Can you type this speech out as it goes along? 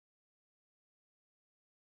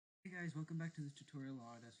Guys, welcome back to this tutorial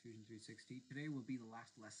on Autodesk Fusion 360. Today will be the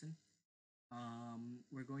last lesson.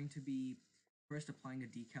 We're going to be first applying a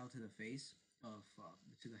decal to the face of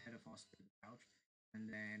to the head of Oscar the Grouch, and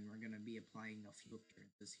then we're going to be applying a few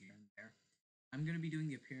appearances here and there. I'm going to be doing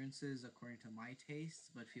the appearances according to my tastes,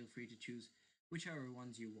 but feel free to choose whichever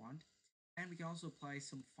ones you want. And we can also apply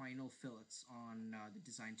some final fillets on the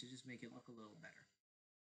design to just make it look a little better.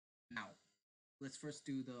 Now, let's first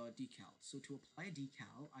do the decal. So to apply a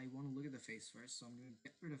decal, I want to look at the face first. So I'm going to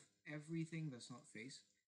get rid of everything that's not face.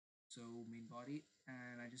 So main body,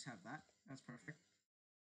 and I just have that. That's perfect.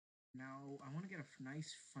 Now I want to get a nice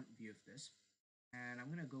front view of this. And I'm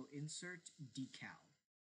going to go insert decal.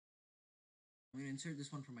 I'm going to insert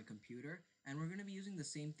this one from my computer. And we're going to be using the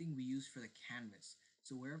same thing we used for the canvas.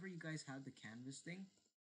 So wherever you guys have the canvas thing,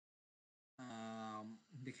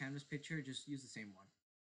 the canvas picture, just use the same one.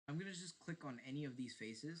 I'm going to just click on any of these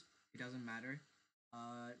faces. It doesn't matter.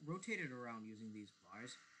 Rotate it around using these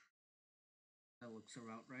bars. That looks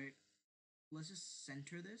about right. Let's just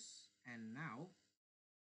center this. And now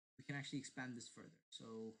we can actually expand this further.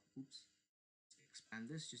 So, oops. Expand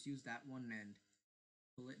this. Just use that one and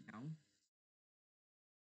pull it down.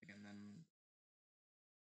 And then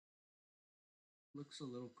looks a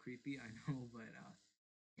little creepy, I know, but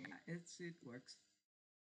yeah, it works.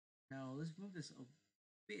 Now let's move this a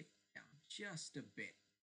bit down, just a bit.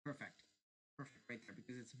 Perfect. Perfect right there,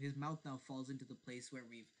 because his mouth now falls into the place where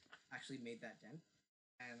we've actually made that dent.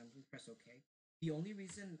 And I'm going to press OK. The only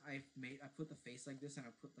reason I put the face like this and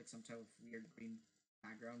I put like some type of weird green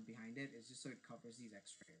background behind it is just so it covers these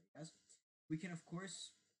extra areas. We can of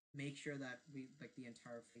course make sure that the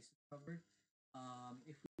entire face is covered.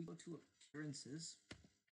 If we go to appearances,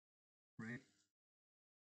 right?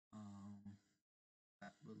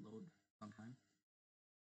 That will load sometime.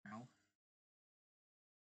 Now,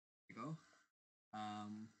 there you go.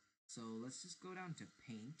 So let's just go down to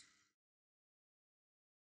paint.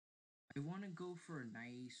 I want to go for a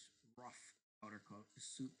nice rough powder coat to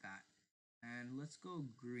suit that. And let's go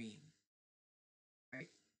green. Right?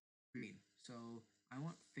 Green. So I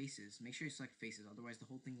want faces. Make sure you select faces, otherwise the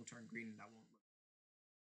whole thing will turn green and that won't look.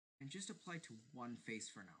 And just apply to one face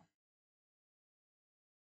for now.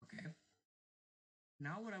 Okay.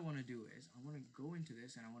 Now what I want to do is I want to go into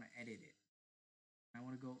this and I want to edit it. I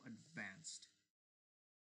want to go advanced.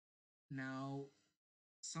 Now,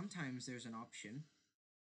 sometimes there's an option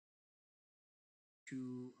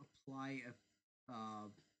to apply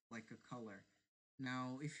like a color.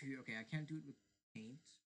 Now, if you I can't do it with paint.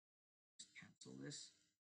 Just cancel this.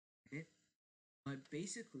 Edit. But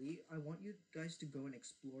basically, I want you guys to go and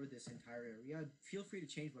explore this entire area. Feel free to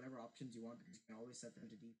change whatever options you want because you can always set them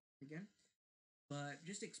to default again. But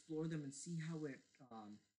just explore them and see how it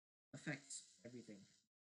affects everything.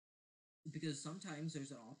 Because sometimes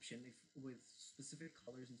there's an option with specific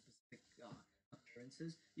colors and specific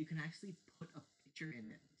appearances, you can actually put a picture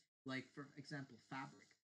in it. Like for example, fabric.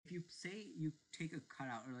 If you say you take a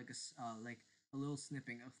cutout or like a little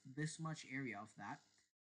snipping of this much area of that,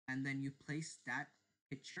 and then you place that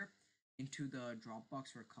picture into the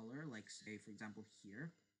Dropbox for color, like say for example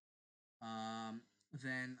here,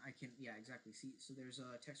 then I can exactly see. So there's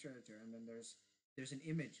a texture editor, and then there's an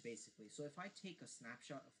image basically. So if I take a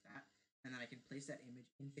snapshot of that, and then I can place that image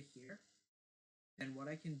into here, then what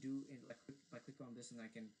I can do if I click on this and I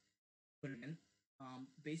can put it in,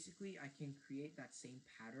 basically I can create that same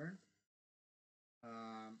pattern.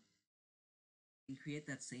 Create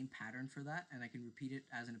that same pattern for that, and I can repeat it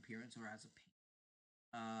as an appearance or as a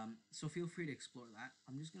paint. So feel free to explore that.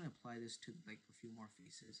 I'm just going to apply this to like a few more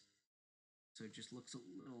faces, so it just looks a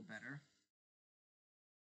little better.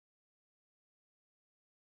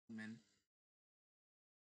 And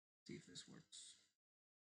see if this works.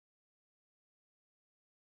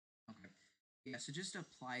 Okay. Yeah, so just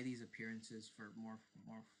apply these appearances for more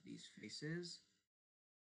of these faces.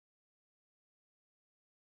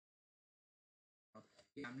 Okay.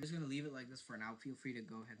 Yeah, I'm just going to leave it like this for now. Feel free to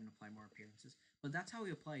go ahead and apply more appearances. But that's how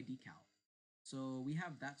we apply a decal. So we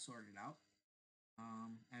have that sorted out.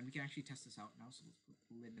 And we can actually test this out now. So let's put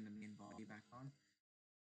the lid and the main body back on.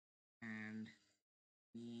 And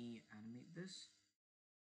we animate this.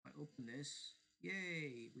 If I open this,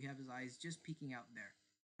 yay! We have his eyes just peeking out there.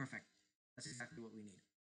 Perfect. That's exactly what we need.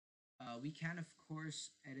 We can, of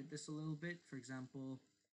course, edit this a little bit. For example,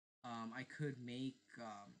 I could make,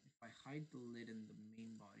 if I hide the lid and the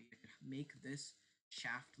main body, I could make this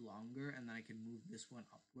shaft longer, and then I can move this one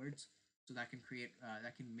upwards. So that can create,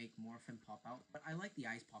 that can make more of him pop out. But I like the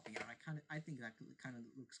eyes popping out. I think that kind of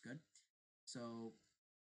looks good. So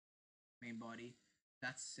main body,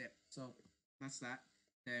 that's it. So that's that.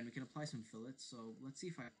 Then we can apply some fillets. So let's see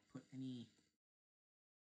if I put any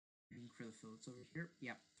ink for the fillets over here.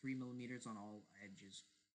 Yeah, 3 millimeters on all edges.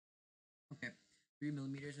 Okay, 3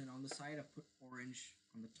 millimeters, and on the side I put orange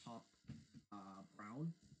on the top,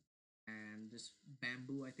 brown, and this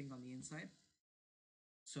bamboo I think on the inside.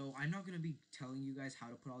 So I'm not going to be telling you guys how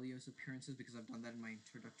to put all these appearances because I've done that in my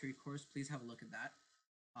introductory course. Please have a look at that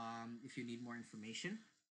if you need more information.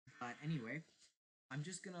 But anyway, I'm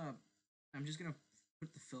just gonna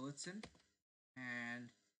put the fillets in, and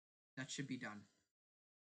that should be done.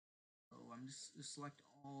 So I'm just select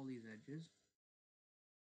all these edges.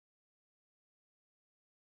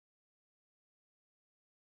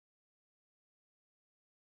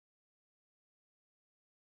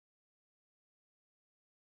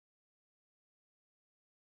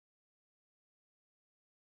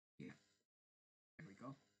 Yeah, there we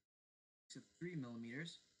go. So 3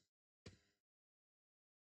 millimeters.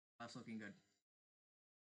 That's looking good.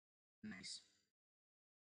 Nice.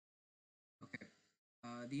 Okay.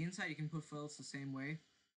 The inside you can put fillets the same way,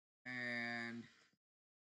 and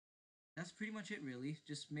that's pretty much it really.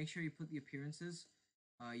 Just make sure you put the appearances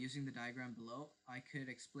using the diagram below. I could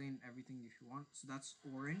explain everything if you want. So that's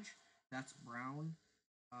orange, that's brown,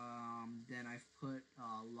 then I've put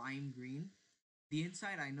lime green. The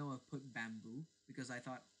inside I know I've put bamboo because I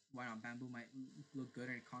thought why not, bamboo might look good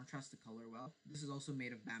and it contrasts the color well. This is also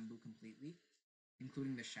made of bamboo completely,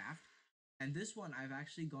 including the shaft. And this one I've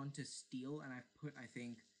actually gone to steel and I've put, I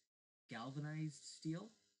think, galvanized steel.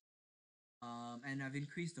 And I've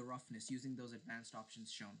increased the roughness using those advanced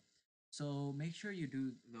options shown. So make sure you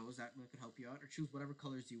do those, that could help you out, or choose whatever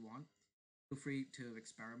colors you want. Feel free to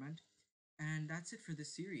experiment. And that's it for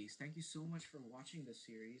this series. Thank you so much for watching this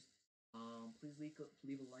series. Please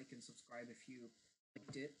leave a like and subscribe if you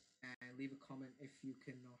liked it, and leave a comment if you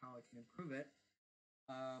can know how I can improve it,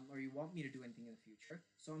 or you want me to do anything in the future.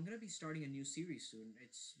 So I'm going to be starting a new series soon.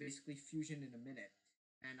 It's basically Fusion in a minute,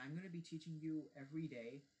 and I'm going to be teaching you every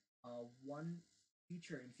day one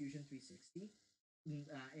feature in Fusion 360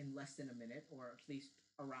 in less than a minute, or at least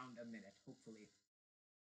around a minute, hopefully.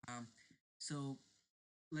 Um, so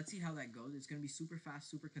let's see how that goes. It's going to be super fast,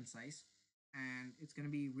 super concise, and it's going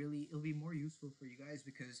to be really, it'll be more useful for you guys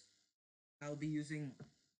because I'll be using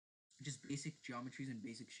just basic geometries and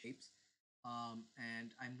basic shapes.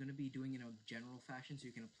 And I'm going to be doing it in a general fashion so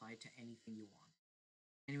you can apply it to anything you want.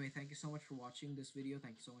 Anyway, thank you so much for watching this video.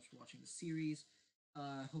 Thank you so much for watching the series.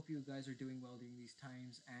 I hope you guys are doing well during these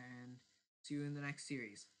times, and see you in the next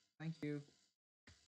series. Thank you.